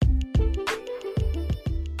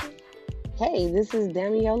Hey, this is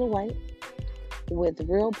Damiola White with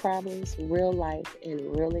real problems, real life, and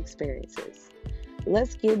real experiences.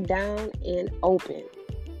 Let's get down and open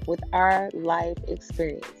with our life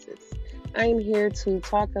experiences. I'm here to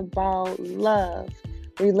talk about love,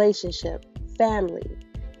 relationship, family,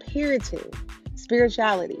 parenting,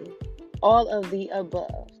 spirituality, all of the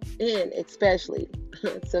above, and especially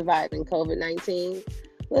surviving COVID 19.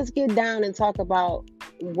 Let's get down and talk about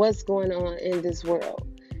what's going on in this world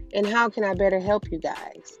and how can I better help you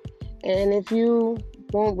guys. And if you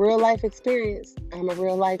want real life experience, I'm a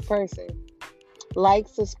real life person. Like,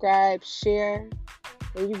 subscribe, share,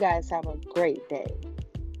 and you guys have a great day.